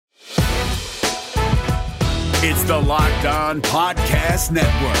It's the Locked On Podcast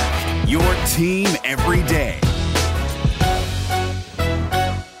Network, your team every day.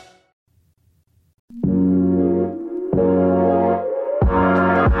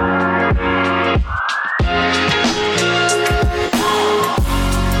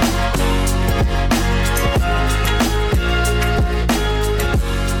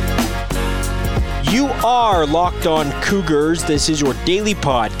 You are Locked On Cougars. This is your daily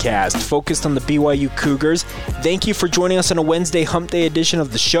podcast focused on the BYU Cougars. Thank you for joining us on a Wednesday hump day edition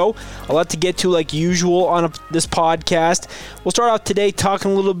of the show. A lot to get to like usual on this podcast. We'll start off today talking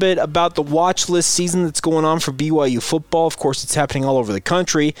a little bit about the watch list season that's going on for BYU football. Of course, it's happening all over the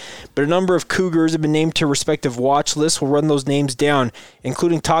country, but a number of Cougars have been named to respective watch lists. We'll run those names down,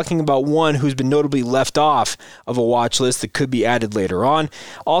 including talking about one who's been notably left off of a watch list that could be added later on.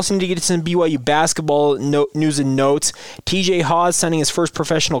 Also need to get to some BYU basketball news and notes. TJ Haws signing his first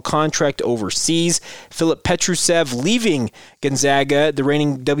professional contract overseas. Filip Petrusev leaving Gonzaga, the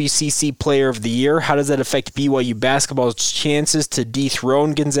reigning WCC Player of the Year. How does that affect BYU basketball's chances to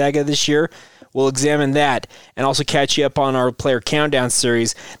dethrone Gonzaga this year? We'll examine that and also catch you up on our player countdown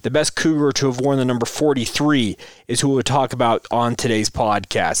series. The best Cougar to have worn the number 43 is who we'll talk about on today's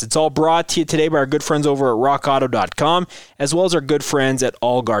podcast. It's all brought to you today by our good friends over at rockauto.com, as well as our good friends at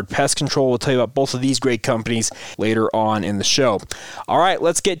All Guard Pest Control. We'll tell you about both of these great companies later on in the show. All right,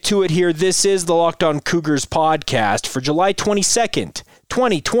 let's get to it here. This is the Locked On Cougars podcast for July 22nd,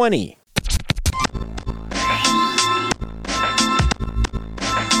 2020.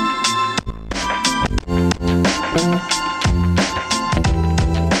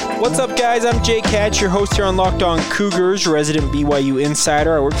 What's up, guys? I'm Jake Hatch, your host here on Locked On Cougars, resident BYU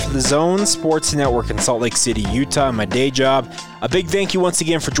insider. I work for the Zone Sports Network in Salt Lake City, Utah, my day job. A big thank you once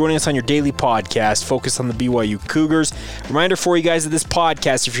again for joining us on your daily podcast focused on the BYU Cougars. Reminder for you guys of this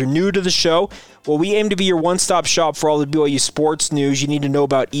podcast, if you're new to the show, well, we aim to be your one-stop shop for all the BYU sports news you need to know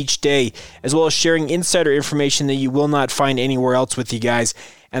about each day, as well as sharing insider information that you will not find anywhere else with you guys.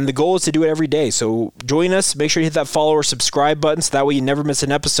 And the goal is to do it every day. So join us. Make sure you hit that follow or subscribe button so that way you never miss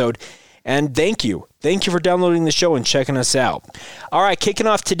an episode. And thank you. Thank you for downloading the show and checking us out. All right, kicking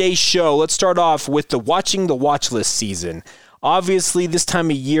off today's show, let's start off with the Watching the Watch List season. Obviously, this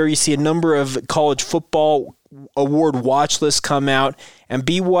time of year, you see a number of college football award watch lists come out, and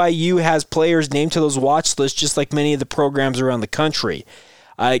BYU has players named to those watch lists just like many of the programs around the country.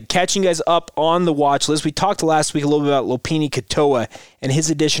 Catching you guys up on the watch list, we talked last week a little bit about Lopini Katoa and his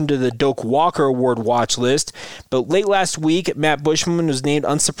addition to the Doak Walker Award watch list. But late last week, Matt Bushman was named,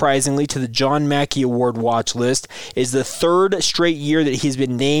 unsurprisingly, to the John Mackey Award watch list. It's the third straight year that he's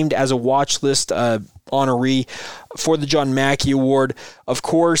been named as a watch list honoree for the John Mackey Award. Of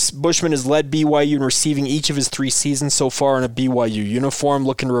course, Bushman has led BYU in receiving each of his 3 seasons so far in a BYU uniform,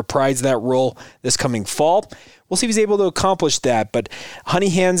 looking to reprise that role this coming fall. We'll see if he's able to accomplish that, but Honey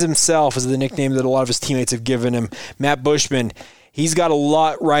Hands himself is the nickname that a lot of his teammates have given him. Matt Bushman, he's got a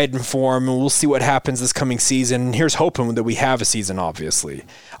lot riding for him, and we'll see what happens this coming season. And here's hoping that we have a season, obviously.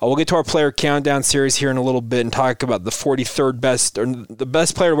 We'll get to our player countdown series here in a little bit and talk about the 43rd best, or the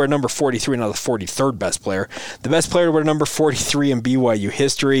best player to wear number 43, not the 43rd best player. The best player to wear number 43 in BYU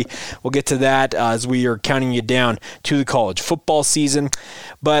history. We'll get to that as we are counting you down to the college football season.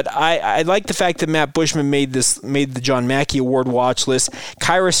 But I like the fact that Matt Bushman made the John Mackey Award watch list.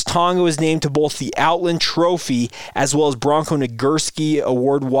 Kairos Tonga was named to both the Outland Trophy as well as Bronco Nagurski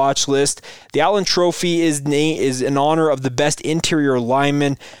Award watch list. The Outland Trophy is in honor of the best interior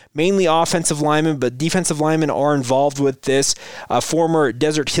lineman, mainly offensive linemen, but defensive linemen are involved with this. Former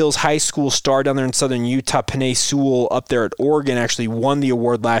Desert Hills High School star down there in southern Utah, Panay Sewell, up there at Oregon, actually won the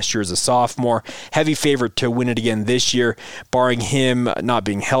award last year as a sophomore. Heavy favorite to win it again this year, barring him not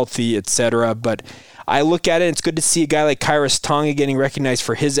being healthy, etc. But I look at it, it's good to see a guy like Kairos Tonga getting recognized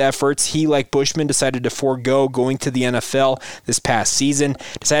for his efforts. He, like Bushman, decided to forego going to the NFL this past season,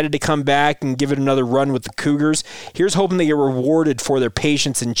 decided to come back and give it another run with the Cougars. Here's hoping they get rewarded for their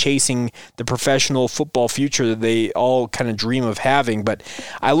patience in chasing the professional football future that they all kind of dream of having. But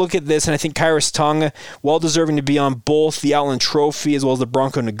I look at this, and I think Kairos Tonga, well-deserving to be on both the Outland Trophy as well as the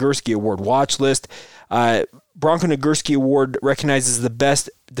Bronco Nagurski Award watch list. Bronco Nagurski Award recognizes the best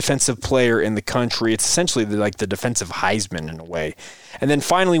defensive player in the country. It's essentially like the defensive Heisman in a way. And then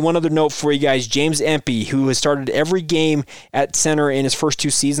finally, one other note for you guys, James Empey, who has started every game at center in his first 2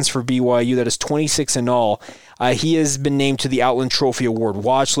 seasons for BYU, that is 26 in all. He has been named to the Outland Trophy Award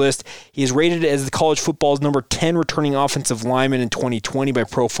watch list. He is rated as the college football's number 10 returning offensive lineman in 2020 by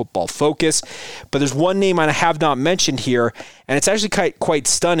Pro Football Focus. But there's one name I have not mentioned here, and it's actually quite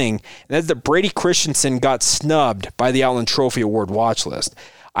stunning, and that's that Brady Christensen got snubbed by the Outland Trophy Award watch list.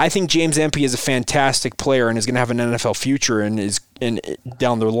 I think James Empey is a fantastic player and is going to have an NFL future and is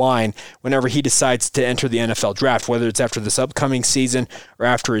down the line whenever he decides to enter the NFL draft, whether it's after this upcoming season or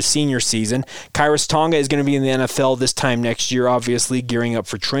after his senior season. Khyiris Tonga is going to be in the NFL this time next year, obviously gearing up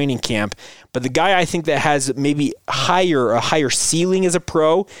for training camp. But the guy I think that has maybe a higher ceiling as a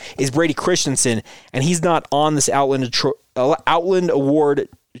pro is Brady Christensen, and he's not on this Outland Trophy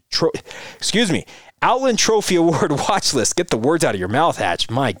Award watch list. Get the words out of your mouth, Hatch.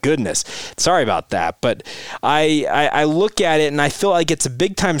 My goodness. Sorry about that. But I look at it and I feel like it's a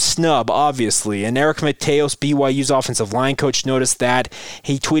big-time snub, obviously. And Eric Mateos, BYU's offensive line coach, noticed that.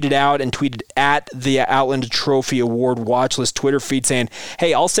 He tweeted out and tweeted at the Outland Trophy Award watch list Twitter feed saying,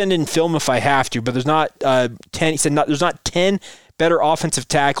 hey, I'll send in film if I have to, but there's not 10. He said there's not 10 better offensive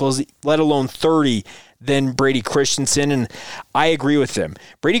tackles, let alone 30 than Brady Christensen, and I agree with him.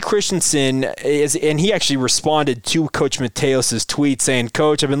 Brady Christensen and he actually responded to Coach Mateos' tweet saying,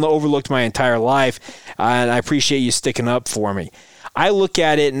 Coach, I've been overlooked my entire life, and I appreciate you sticking up for me. I look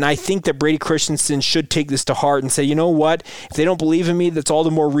at it, and I think that Brady Christensen should take this to heart and say, you know what? If they don't believe in me, that's all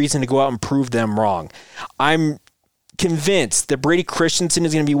the more reason to go out and prove them wrong. I'm convinced that Brady Christensen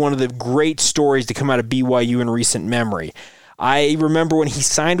is going to be one of the great stories to come out of BYU in recent memory. I remember when he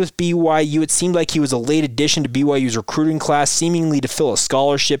signed with BYU, it seemed like he was a late addition to BYU's recruiting class, seemingly to fill a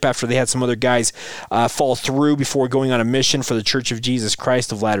scholarship after they had some other guys fall through before going on a mission for the Church of Jesus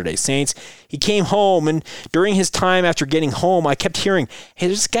Christ of Latter-day Saints. He came home, and during his time after getting home, I kept hearing, hey,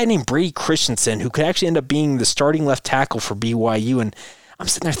 there's this guy named Brady Christensen who could actually end up being the starting left tackle for BYU, and I'm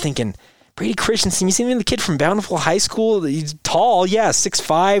sitting there thinking, Brady Christensen, you seen the kid from Bountiful High School? He's tall,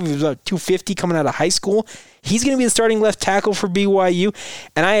 6'5", he was about 250 coming out of high school. He's going to be the starting left tackle for BYU,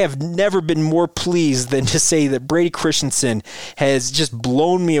 and I have never been more pleased than to say that Brady Christensen has just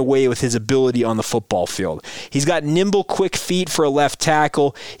blown me away with his ability on the football field. He's got nimble, quick feet for a left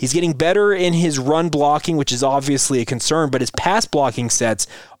tackle. He's getting better in his run blocking, which is obviously a concern, but his pass blocking sets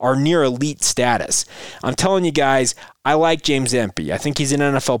are near elite status. I'm telling you guys, I like James Empey. I think he's an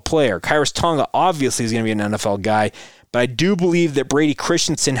NFL player. Khyiris Tonga obviously is going to be an NFL guy, but I do believe that Brady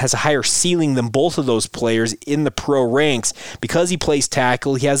Christensen has a higher ceiling than both of those players in the pro ranks because he plays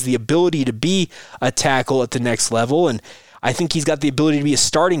tackle. He has the ability to be a tackle at the next level, and I think he's got the ability to be a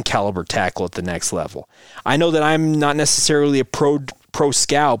starting caliber tackle at the next level. I know that I'm not necessarily a pro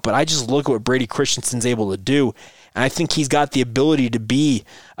scout, but I just look at what Brady Christensen's able to do, and I think he's got the ability to be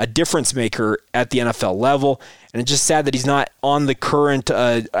a difference maker at the NFL level. And it's just sad that he's not on the current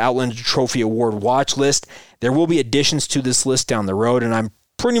Outland Trophy Award watch list. There will be additions to this list down the road, and I'm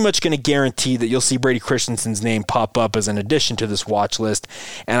pretty much going to guarantee that you'll see Brady Christensen's name pop up as an addition to this watch list.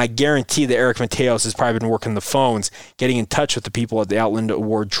 And I guarantee that Eric Mateos has probably been working the phones, getting in touch with the people at the Outland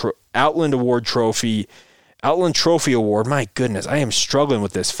Trophy Award. My goodness, I am struggling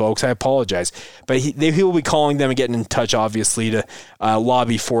with this, folks. I apologize. But he will be calling them and getting in touch, obviously, to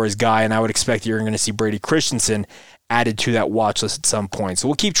lobby for his guy, and I would expect you're going to see Brady Christensen added to that watch list at some point. So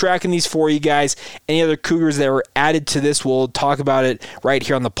we'll keep tracking these for you guys. Any other Cougars that were added to this, we'll talk about it right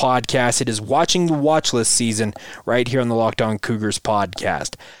here on the podcast. It is Watching the Watch List season right here on the Locked On Cougars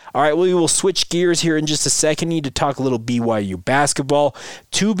podcast. All right, we will switch gears here in just a second. Need to talk a little BYU basketball.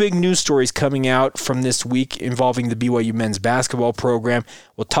 Two big news stories coming out from this week involving the BYU men's basketball program.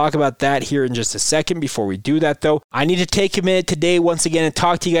 We'll talk about that here in just a second. Before we do that, though, I need to take a minute today once again and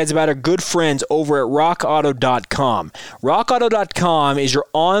talk to you guys about our good friends over at rockauto.com. Rockauto.com is your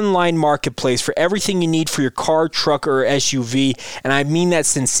online marketplace for everything you need for your car, truck, or SUV, and I mean that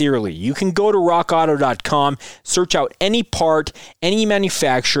sincerely. You can go to rockauto.com, search out any part, any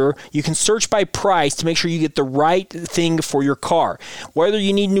manufacturer. You can search by price to make sure you get the right thing for your car. Whether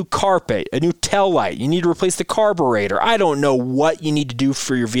you need new carpet, a new tail light, you need to replace the carburetor, I don't know what you need to do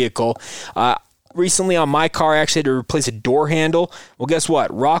for your vehicle. Recently on my car, I actually had to replace a door handle. Well, guess what?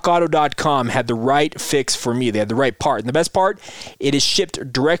 RockAuto.com had the right fix for me. They had the right part. And the best part, it is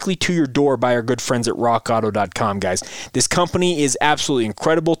shipped directly to your door by our good friends at RockAuto.com, guys. This company is absolutely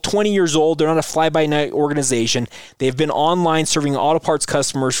incredible. 20 years old. They're not a fly-by-night organization. They've been online serving auto parts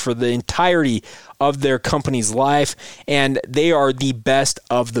customers for the entirety of their company's life, and they are the best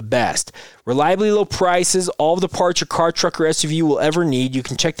of the best. Reliably low prices, all of the parts your car, truck, or SUV will ever need. You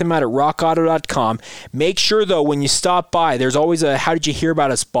can check them out at rockauto.com. Make sure, though, when you stop by, there's always a How Did You Hear About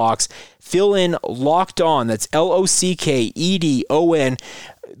Us box. Fill in Locked On. That's LOCKEDON.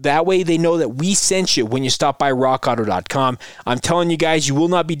 That way they know that we sent you when you stop by rockauto.com. I'm telling you guys, you will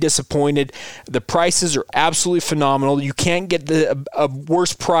not be disappointed. The prices are absolutely phenomenal. You can't get a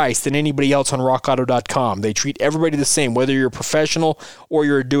worse price than anybody else on rockauto.com. They treat everybody the same, whether you're a professional or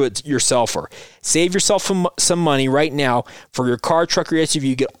you're a do-it-yourselfer. Save yourself some money right now for your car, truck, or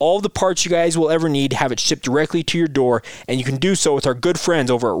SUV. Get all the parts you guys will ever need, have it shipped directly to your door, and you can do so with our good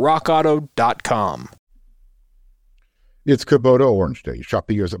friends over at rockauto.com. It's Kubota Orange Day. Shop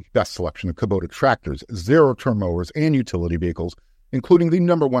the year's best selection of Kubota tractors, zero-turn mowers, and utility vehicles, including the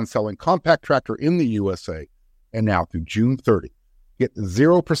 #1 selling compact tractor in the USA. And now through June 30, get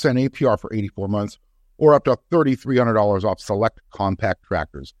 0% APR for 84 months or up to $3,300 off select compact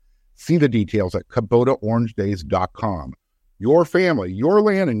tractors. See the details at KubotaOrangeDays.com. Your family, your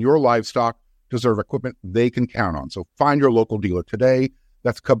land, and your livestock deserve equipment they can count on. So find your local dealer today.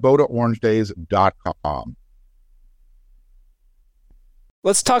 That's KubotaOrangeDays.com.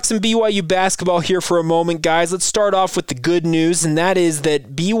 Let's talk some BYU basketball here for a moment, guys. Let's start off with the good news, and that is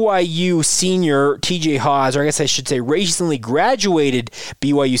that BYU senior TJ Haws, or I guess I should say recently graduated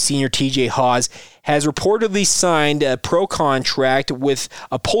BYU senior TJ Haws, has reportedly signed a pro contract with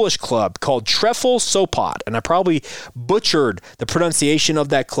a Polish club called Trefl Sopot, and I probably butchered the pronunciation of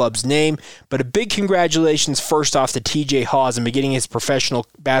that club's name, but a big congratulations first off to TJ Haws and beginning his professional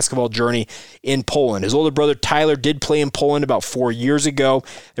basketball journey in Poland. His older brother Tyler did play in Poland about 4 years ago.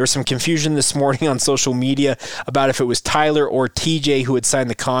 There was some confusion this morning on social media about if it was Tyler or TJ who had signed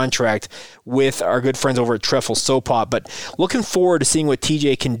the contract with our good friends over at Trefl Sopot, but looking forward to seeing what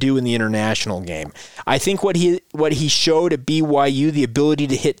TJ can do in the international game. I think what he showed at BYU, the ability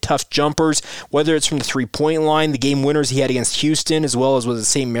to hit tough jumpers, whether it's from the three-point line, the game winners he had against Houston, as well as with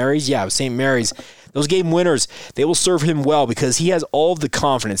St. Mary's. Yeah, with St. Mary's. Those game winners, they will serve him well because he has all of the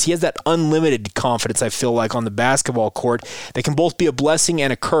confidence. He has that unlimited confidence, I feel like, on the basketball court that can both be a blessing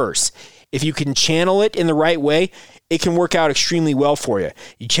and a curse. If you can channel it in the right way, it can work out extremely well for you.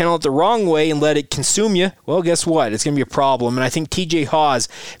 You channel it the wrong way and let it consume you, well, guess what? It's going to be a problem. And I think TJ Haws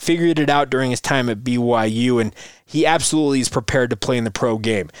figured it out during his time at BYU, and he absolutely is prepared to play in the pro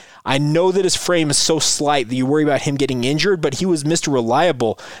game. I know that his frame is so slight that you worry about him getting injured, but he was Mr.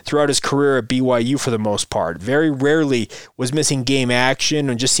 Reliable throughout his career at BYU for the most part. Very rarely was missing game action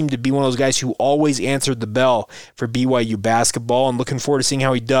and just seemed to be one of those guys who always answered the bell for BYU basketball, and looking forward to seeing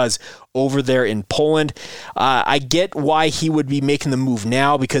how he does over there in Poland. I get why he would be making the move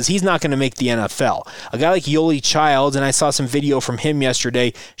now because he's not going to make the NFL. A guy like Yoli Childs, and I saw some video from him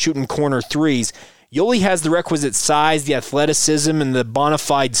yesterday shooting corner threes, Yoli has the requisite size, the athleticism, and the bona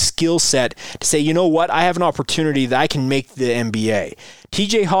fide skill set to say, you know what, I have an opportunity that I can make the NBA.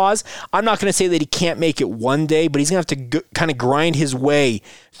 TJ Haws, I'm not going to say that he can't make it one day, but he's going to have to kind of grind his way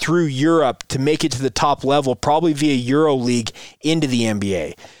through Europe to make it to the top level, probably via EuroLeague into the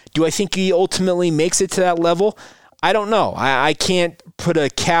NBA. Do I think he ultimately makes it to that level? I don't know. I can't put a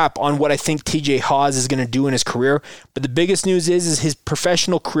cap on what I think TJ Haws is going to do in his career, but the biggest news is his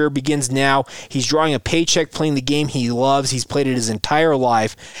professional career begins now. He's drawing a paycheck playing the game he loves. He's played it his entire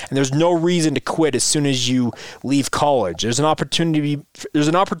life, and there's no reason to quit as soon as you leave college. There's an opportunity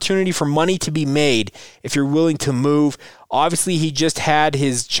for money to be made if you're willing to move. Obviously, he just had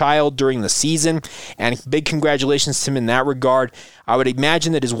his child during the season, and big congratulations to him in that regard. I would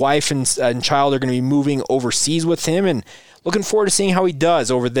imagine that his wife and child are going to be moving overseas with him, and looking forward to seeing how he does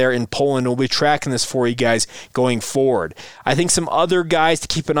over there in Poland. We'll be tracking this for you guys going forward. I think some other guys to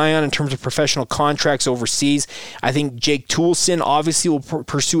keep an eye on in terms of professional contracts overseas. I think Jake Toolson obviously will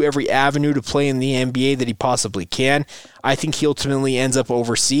pursue every avenue to play in the NBA that he possibly can. I think he ultimately ends up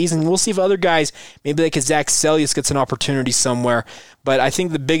overseas, and we'll see if other guys, maybe like a Zach Sellius, gets an opportunity somewhere. But I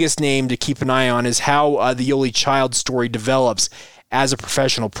think the biggest name to keep an eye on is how the Yoli Child story develops as a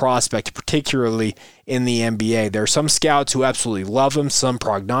professional prospect, particularly in the NBA. There are some scouts who absolutely love him, some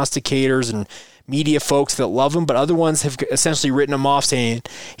prognosticators and media folks that love him, but other ones have essentially written him off saying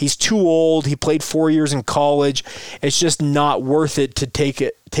he's too old, he played 4 years in college, it's just not worth it to take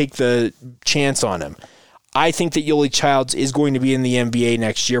the chance on him. I think that Yoli Childs is going to be in the NBA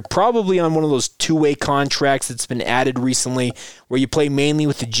next year, probably on one of those two-way contracts that's been added recently where you play mainly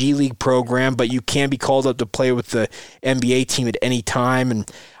with the G League program, but you can be called up to play with the NBA team at any time. And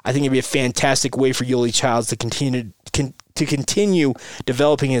I think it'd be a fantastic way for Yoli Childs to continue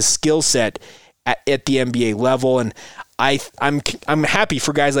developing his skill set at the NBA level. And I'm happy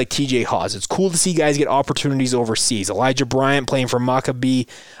for guys like TJ Haws. It's cool to see guys get opportunities overseas. Elijah Bryant playing for Maccabi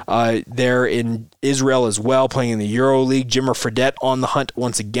there in Israel as well, playing in the EuroLeague. Jimmer Fredette on the hunt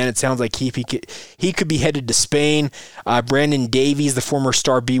once again. It sounds like he could be headed to Spain. Brandon Davies, the former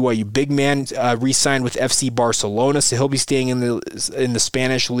star BYU big man, re-signed with FC Barcelona, so he'll be staying in the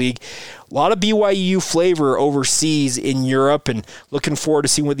Spanish league. A lot of BYU flavor overseas in Europe, and looking forward to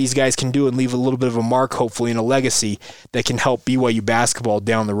seeing what these guys can do and leave a little bit of a mark, hopefully, and a legacy that can help BYU basketball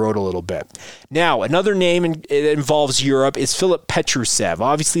down the road a little bit. Now, another name that involves Europe is Filip Petrusev,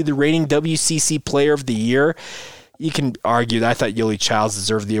 obviously the reigning WCC Player of the Year. You can argue that I thought Yoeli Childs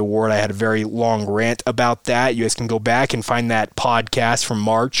deserved the award. I had a very long rant about that. You guys can go back and find that podcast from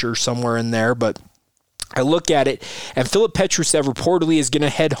March or somewhere in there, but I look at it, and Filip Petrusev reportedly is going to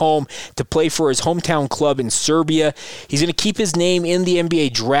head home to play for his hometown club in Serbia. He's going to keep his name in the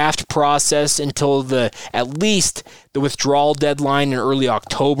NBA draft process until at least the withdrawal deadline in early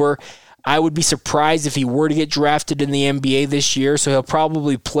October. I would be surprised if he were to get drafted in the NBA this year, so he'll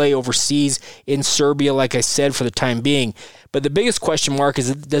probably play overseas in Serbia, like I said, for the time being. But the biggest question mark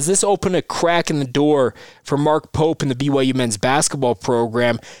is, does this open a crack in the door for Mark Pope and the BYU men's basketball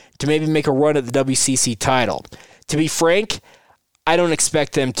program to maybe make a run at the WCC title? To be frank, I don't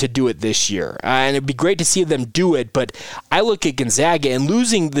expect them to do it this year. And it'd be great to see them do it, but I look at Gonzaga and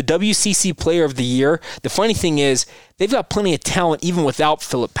losing the WCC Player of the Year. The funny thing is, they've got plenty of talent even without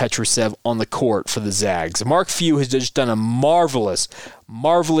Filip Petrusev on the court for the Zags. Mark Few has just done a marvelous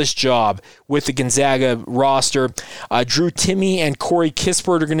job with the Gonzaga roster. Drew Timme and Corey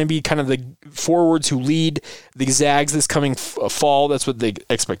Kispert are going to be kind of the forwards who lead the Zags this coming fall. That's what the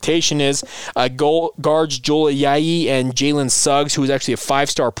expectation is. Guards Joel Ayayi and Jalen Suggs, who is actually a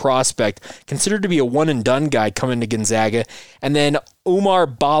 5-star prospect, considered to be a one-and-done guy coming to Gonzaga. And then Umar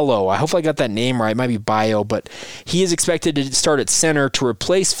Balo, I hope I got that name right, it might be Bio, but he is expected to start at center to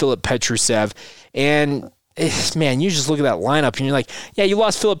replace Filip Petrusev. And man, you just look at that lineup and you're like, yeah, you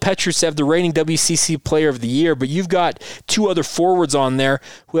lost Filip Petrusev, the reigning WCC Player of the Year, but you've got 2 other forwards on there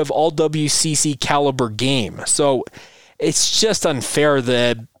who have all WCC caliber game. So it's just unfair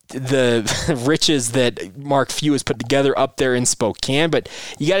that the riches that Mark Few has put together up there in Spokane, but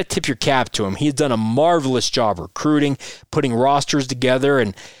you got to tip your cap to him. He's done a marvelous job recruiting, putting rosters together,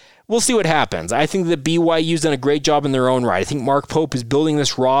 and we'll see what happens. I think that BYU's done a great job in their own right. I think Mark Pope is building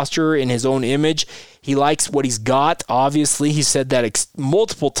this roster in his own image. He likes what he's got, obviously. He said that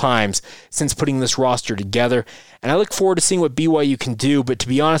multiple times since putting this roster together. And I look forward to seeing what BYU can do. But to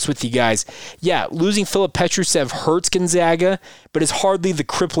be honest with you guys, yeah, losing Filip Petrusev hurts Gonzaga, but it's hardly the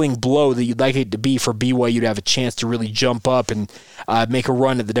crippling blow that you'd like it to be for BYU to have a chance to really jump up and make a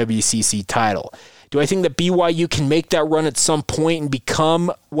run at the WCC title. Do I think that BYU can make that run at some point and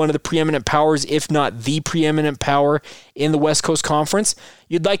become one of the preeminent powers, if not the preeminent power in the West Coast Conference?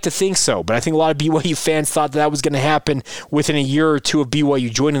 You'd like to think so, but I think a lot of BYU fans thought that was going to happen within a year or two of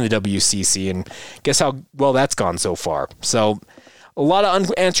BYU joining the WCC, and guess how well that's gone so far. So a lot of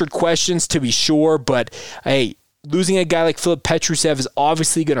unanswered questions to be sure, but hey, losing a guy like Filip Petrusev is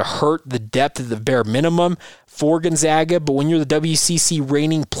obviously going to hurt the depth at the bare minimum for Gonzaga, but when you're the WCC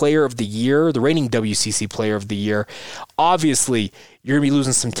reigning player of the year, the reigning WCC player of the year, obviously you're going to be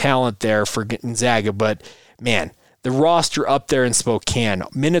losing some talent there for Gonzaga, but man, the roster up there in Spokane,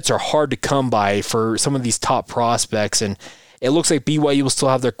 minutes are hard to come by for some of these top prospects, and it looks like BYU will still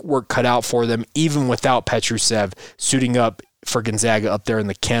have their work cut out for them, even without Petrusev suiting up for Gonzaga up there in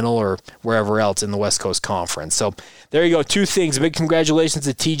the kennel or wherever else in the West Coast Conference. So there you go, 2 things. Big congratulations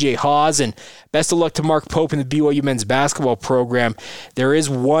to TJ Haws, and best of luck to Mark Pope and the BYU men's basketball program. There is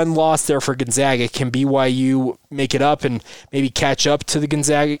 1 loss there for Gonzaga. Can BYU make it up and maybe catch up to the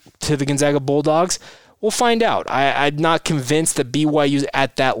Gonzaga Bulldogs? We'll find out. I'm not convinced that BYU's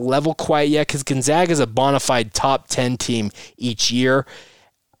at that level quite yet, because Gonzaga is a bona fide top 10 team each year.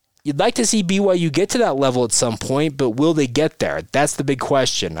 You'd like to see BYU get to that level at some point, but will they get there? That's the big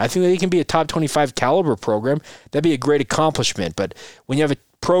question. I think they can be a top 25 caliber program. That'd be a great accomplishment. But when you have a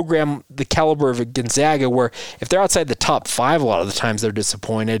program the caliber of a Gonzaga, where if they're outside the top 5, a lot of the times they're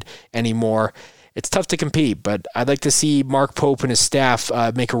disappointed anymore, it's tough to compete. But I'd like to see Mark Pope and his staff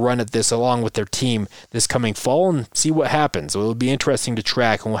make a run at this along with their team this coming fall and see what happens. It'll be interesting to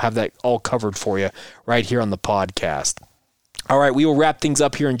track, and we'll have that all covered for you right here on the podcast. All right, we will wrap things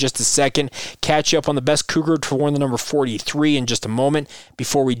up here in just a second. Catch you up on the best Cougar to warn the number 43 in just a moment.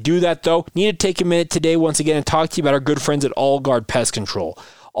 Before we do that, though, need to take a minute today once again and talk to you about our good friends at All Guard Pest Control.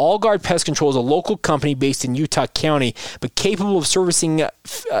 Allguard Pest Control is a local company based in Utah County, but capable of servicing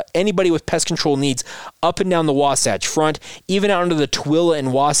anybody with pest control needs up and down the Wasatch Front, even out into the Tooele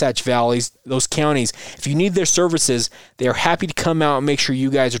and Wasatch Valleys, those counties. If you need their services, they are happy to come out and make sure you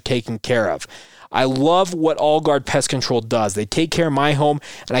guys are taken care of. I love what Allguard Pest Control does. They take care of my home,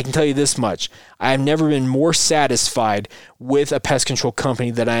 and I can tell you this much. I have never been more satisfied with a pest control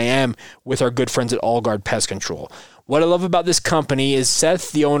company than I am with our good friends at Allguard Pest Control. What I love about this company is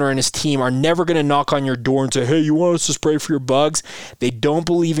Seth, the owner, and his team are never going to knock on your door and say, hey, you want us to spray for your bugs? They don't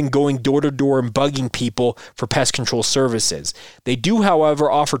believe in going door to door and bugging people for pest control services. They do, however,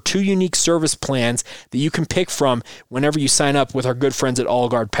 offer 2 unique service plans that you can pick from whenever you sign up with our good friends at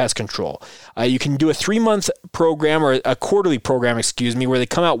Allguard Pest Control. You can do a 3-month program, or a quarterly program, where they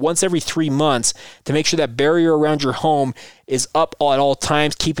come out once every 3 months to make sure that barrier around your home is up at all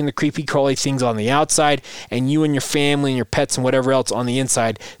times, keeping the creepy crawly things on the outside, and you and your family and your pets and whatever else on the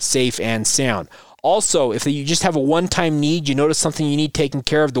inside safe and sound. Also, if you just have a one-time need, you notice something you need taken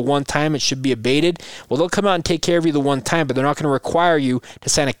care of the one time, it should be abated, well, they'll come out and take care of you the one time, but they're not going to require you to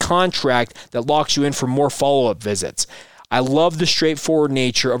sign a contract that locks you in for more follow-up visits. I love the straightforward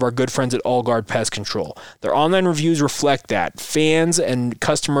nature of our good friends at Allguard Pest Control. Their online reviews reflect that. Fans and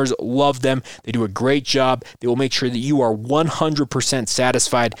customers love them. They do a great job. They will make sure that you are 100%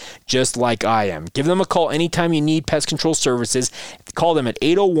 satisfied, just like I am. Give them a call anytime you need pest control services. Call them at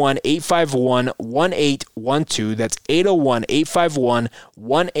 801-851-1812. That's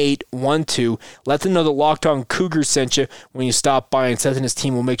 801-851-1812. Let them know that Locked On Cougars sent you when you stop by, and Seth and his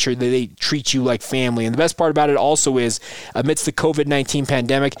team will make sure that they treat you like family. And the best part about it also is, amidst the COVID-19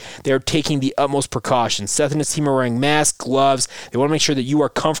 pandemic, they are taking the utmost precautions. Seth and his team are wearing masks, gloves. They want to make sure that you are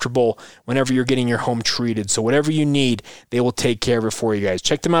comfortable whenever you're getting your home treated. So whatever you need, they will take care of it for you guys.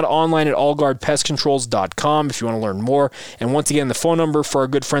 Check them out online at allguardpestcontrols.com if you want to learn more. And once again, the phone number for our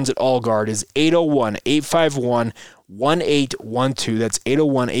good friends at Allguard is 801-851-1812. That's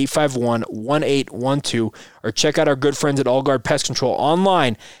 801-851-1812. Or check out our good friends at Allguard Pest Control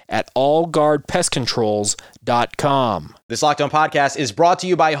online at allguardpestcontrols.com. This Locked On podcast is brought to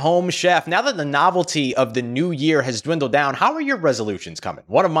you by Home Chef. Now that the novelty of the new year has dwindled down, how are your resolutions coming?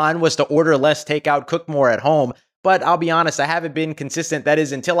 One of mine was to order less takeout, cook more at home. But I'll be honest, I haven't been consistent. That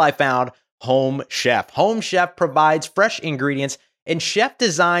is until I found Home Chef. Home Chef provides fresh ingredients and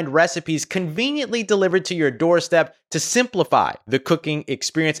chef-designed recipes conveniently delivered to your doorstep to simplify the cooking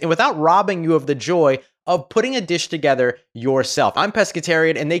experience and without robbing you of the joy of putting a dish together yourself. I'm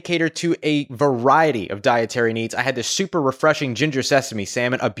pescatarian, and they cater to a variety of dietary needs. I had this super refreshing ginger sesame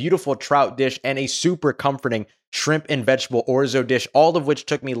salmon, a beautiful trout dish, and a super comforting shrimp and vegetable orzo dish, all of which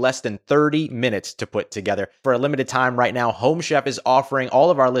took me less than 30 minutes to put together. For a limited time right now, Home Chef is offering all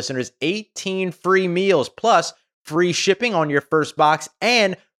of our listeners 18 free meals, plus free shipping on your first box,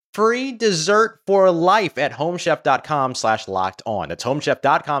 and free dessert for life at homechef.com/lockedon. That's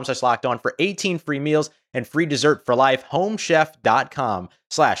homechef.com/lockedon for 18 free meals and free dessert for life.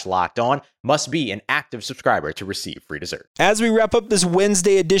 Homechef.com/lockedon. Must be an active subscriber to receive free dessert. As we wrap up this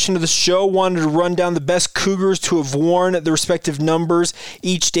Wednesday edition of the show, wanted to run down the best Cougars to have worn the respective numbers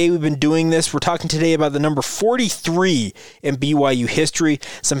each day we've been doing this. We're talking today about the number 43 in BYU history.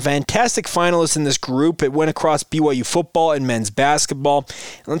 Some fantastic finalists in this group. It went across BYU football and men's basketball.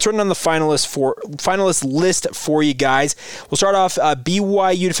 Let's run down the finalist list for you guys. We'll start off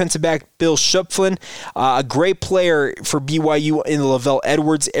BYU defensive back Bill Shupflin, a great player for BYU in the Lavelle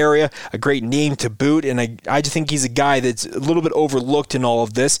Edwards area, a great name to boot, and I just think he's a guy that's a little bit overlooked in all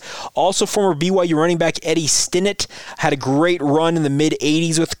of this. Also, former BYU running back Eddie Stinnett had a great run in the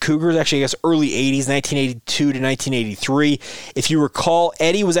mid-'80s with the Cougars, actually I guess early 80s, 1982 to 1983. If you recall,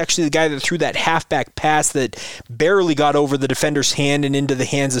 Eddie was actually the guy that threw that halfback pass that barely got over the defender's hand and into the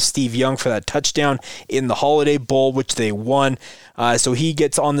hands of Steve Young for that touchdown in the Holiday Bowl, which they won. So he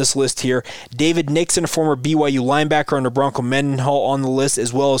gets on this list here. David Nixon, a former BYU linebacker under Bronco Mendenhall, on the list,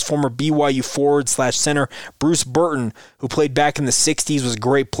 as well as former BYU forward/center Bruce Burton, who played back in the 60s, was a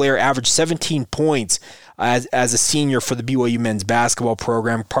great player, averaged 17 points as a senior for the BYU men's basketball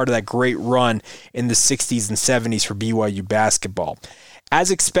program, part of that great run in the 60s and 70s for BYU basketball. As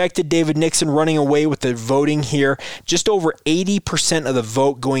expected, David Nixon running away with the voting here. Just over 80% of the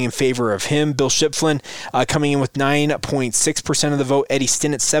vote going in favor of him. Bill Shupflin coming in with 9.6% of the vote. Eddie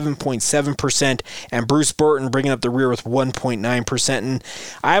Stinnett 7.7%. And Bruce Burton bringing up the rear with 1.9%. And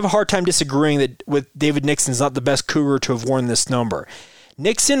I have a hard time disagreeing that with David Nixon's not the best Cougar to have worn this number.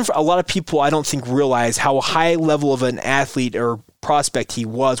 Nixon, a lot of people I don't think realize how high level of an athlete or prospect he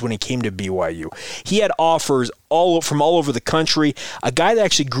was when he came to BYU. He had offers from all over the country. A guy that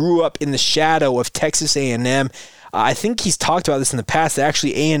actually grew up in the shadow of Texas A&M. I think he's talked about this in the past. That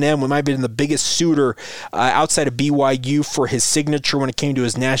actually A&M might have been the biggest suitor outside of BYU for his signature when it came to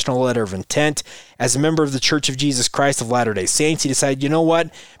his national letter of intent. As a member of the Church of Jesus Christ of Latter-day Saints, he decided, you know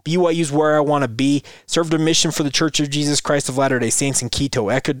what, BYU's where I want to be, served a mission for the Church of Jesus Christ of Latter-day Saints in Quito,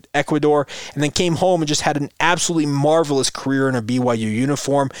 Ecuador, and then came home and just had an absolutely marvelous career in a BYU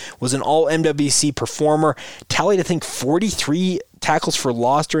uniform, was an all-MWC performer, tallied, I think, 43 tackles for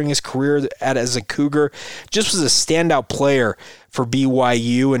loss during his career as a Cougar, just was a standout player for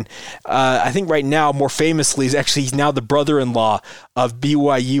BYU, and I think right now, more famously, he's now the brother-in-law of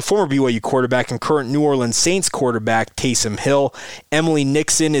BYU, former BYU quarterback and current New Orleans Saints quarterback Taysom Hill. Emily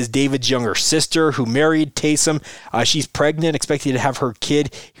Nixon is David's younger sister who married Taysom. She's pregnant, expected to have her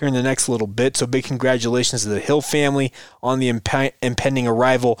kid here in the next little bit, so big congratulations to the Hill family on the impending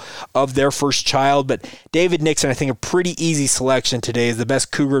arrival of their first child. But David Nixon, I think a pretty easy selection today, is the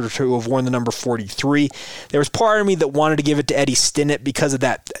best Cougar to have worn the number 43. There was part of me that wanted to give it to Eddie Stinnett because of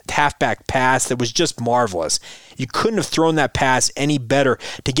that halfback pass that was just marvelous. You couldn't have thrown that pass any better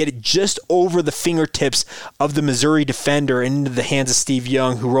to get it just over the fingertips of the Missouri defender and into the hands of Steve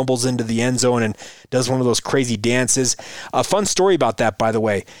Young, who rumbles into the end zone and does one of those crazy dances. A fun story about that, by the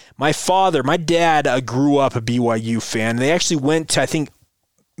way. My dad grew up a BYU fan. They actually went to, I think,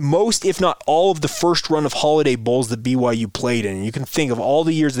 most, if not all, of the first run of Holiday Bowls that BYU played in. You can think of all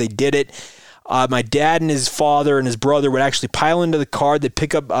the years they did it. My dad and his father and his brother would actually pile into the car. They'd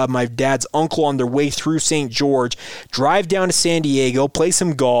pick up my dad's uncle on their way through St. George, drive down to San Diego, play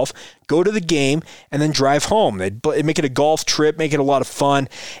some golf, go to the game, and then drive home. They'd make it a golf trip, make it a lot of fun.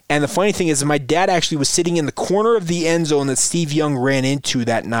 And the funny thing is, my dad actually was sitting in the corner of the end zone that Steve Young ran into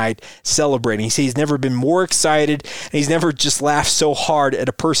that night celebrating. He said he's never been more excited, and he's never just laughed so hard at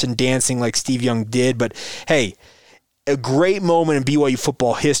a person dancing like Steve Young did. But hey, a great moment in BYU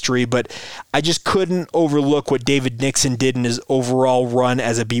football history, but I just couldn't overlook what David Nixon did in his overall run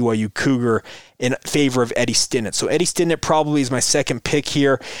as a BYU Cougar in favor of Eddie Stinnett. So Eddie Stinnett probably is my second pick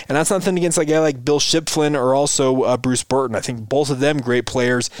here, and that's nothing against a guy like Bill Shipflin or also Bruce Burton. I think both of them great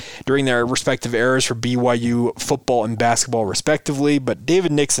players during their respective eras for BYU football and basketball respectively, but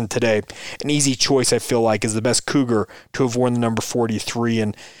David Nixon today, an easy choice I feel like, is the best Cougar to have worn the number 43,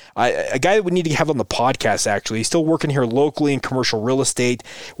 and a guy that we need to have on the podcast, actually. He's still working here locally in commercial real estate,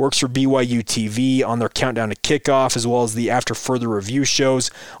 works for BYU TV on their Countdown to Kickoff, as well as the After Further Review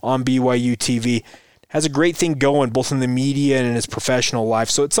shows on BYU TV. Has a great thing going, both in the media and in his professional life.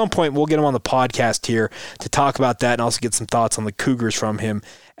 So at some point, we'll get him on the podcast here to talk about that and also get some thoughts on the Cougars from him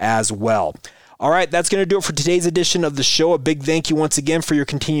as well. All right, that's going to do it for today's edition of the show. A big thank you once again for your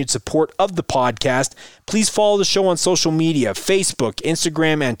continued support of the podcast. Please follow the show on social media, Facebook,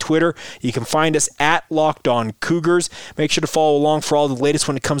 Instagram, and Twitter. You can find us at Locked On Cougars. Make sure to follow along for all the latest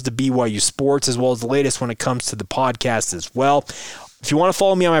when it comes to BYU sports, as well as the latest when it comes to the podcast as well. If you want to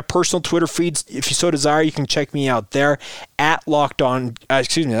follow me on my personal Twitter feeds, if you so desire, you can check me out there at Locked On,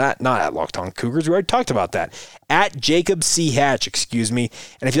 not at Locked On Cougars. We already talked about that. At Jacob C. Hatch, And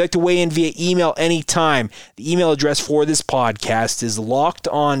if you'd like to weigh in via email anytime, the email address for this podcast is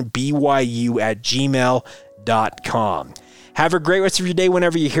lockedonbyu@gmail.com. Have a great rest of your day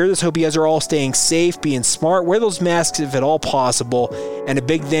whenever you hear this. Hope you guys are all staying safe, being smart, wear those masks if at all possible, and a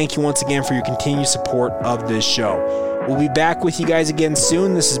big thank you once again for your continued support of this show. We'll be back with you guys again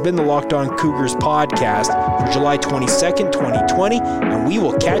soon. This has been the Locked On Cougars podcast for July 22nd, 2020, and we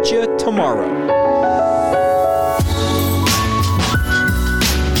will catch you tomorrow.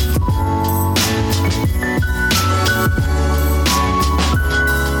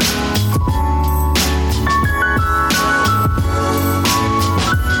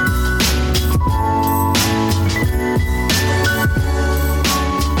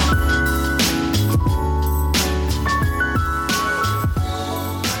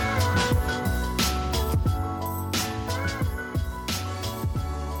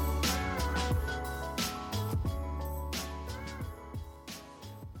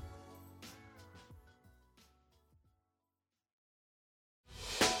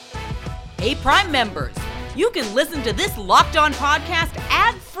 Hey, Prime members, you can listen to this Locked On podcast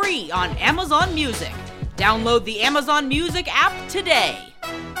ad-free on Amazon Music. Download the Amazon Music app today.